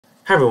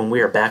Hi everyone,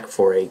 we are back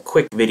for a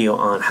quick video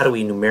on how do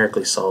we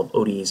numerically solve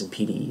ODEs and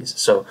PDEs.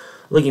 So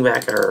looking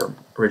back at our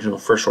original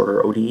first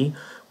order ODE,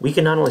 we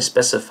can not only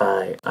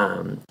specify,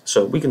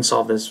 so we can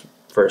solve this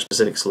for a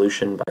specific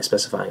solution by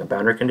specifying a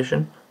boundary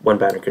condition, one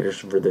boundary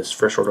condition for this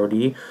first order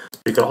ODE.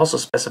 We could also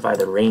specify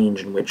the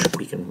range in which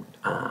we can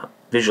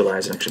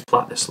visualize and actually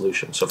plot this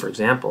solution. So for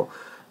example,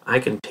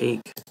 I can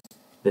take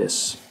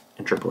this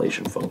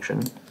interpolation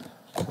function,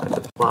 I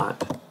could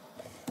plot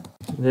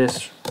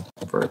this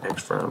for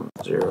x from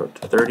 0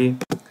 to 30.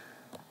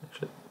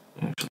 Actually,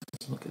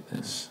 let's look at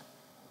this.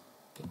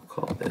 We'll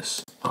call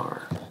this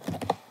our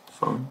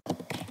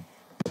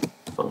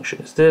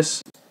function is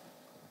this.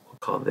 We'll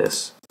call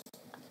this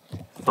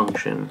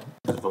function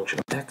the function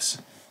of x,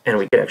 and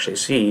we could actually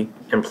see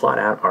and plot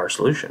out our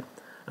solution.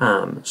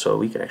 So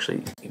we could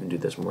actually even do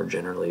this more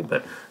generally,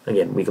 but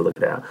again, we could look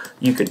it out.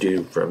 You could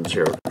do from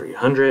 0 to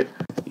 300.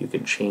 You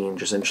could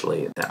change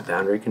essentially that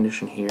boundary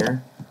condition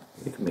here.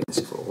 We can make this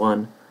equal to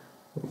 1.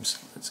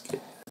 Oops, let's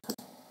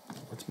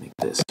make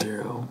this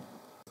 0.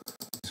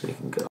 So we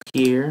can go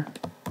here,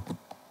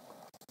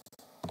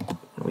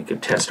 and we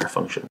could test our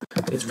function.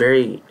 It's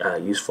very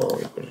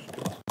useful.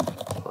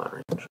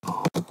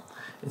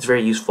 It's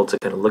very useful to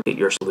kind of look at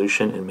your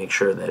solution and make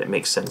sure that it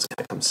makes sense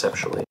kind of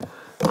conceptually.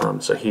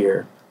 So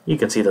here you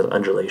can see those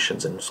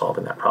undulations in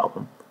solving that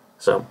problem.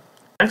 So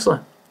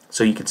excellent.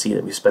 So you can see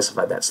that we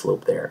specified that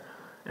slope there.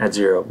 At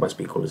 0 must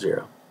be equal to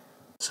 0.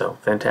 So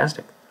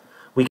fantastic.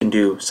 We can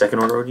do second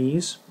order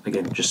ODEs.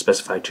 Again, just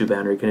specify two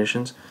boundary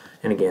conditions.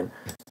 And again,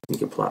 we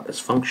can plot this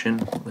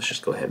function. Let's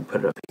just go ahead and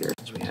put it up here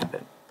since we have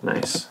it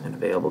nice and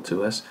available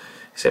to us.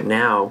 Except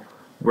now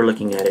we're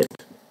looking at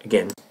it,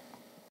 again,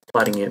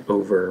 plotting it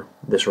over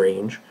this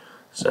range.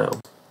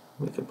 So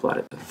we can plot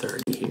it to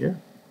 30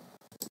 here.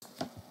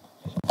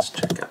 Let's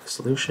check out the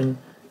solution.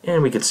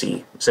 And we can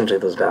see essentially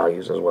those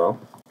values as well.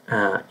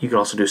 You can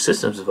also do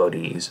systems of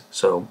ODEs.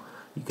 So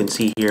you can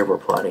see here we're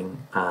plotting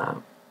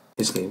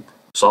basically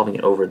solving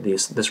it over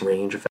this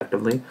range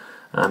effectively.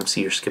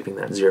 See, you're skipping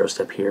that 0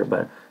 step here,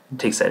 but it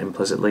takes that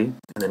implicitly,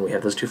 and then we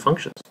have those two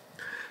functions.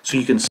 So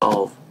you can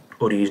solve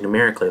ODEs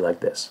numerically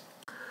like this.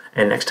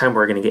 And next time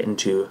we're going to get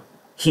into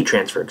heat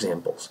transfer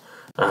examples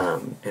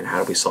and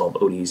how do we solve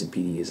ODEs and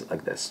PDEs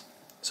like this.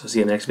 So see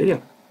you in the next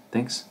video.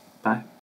 Thanks. Bye.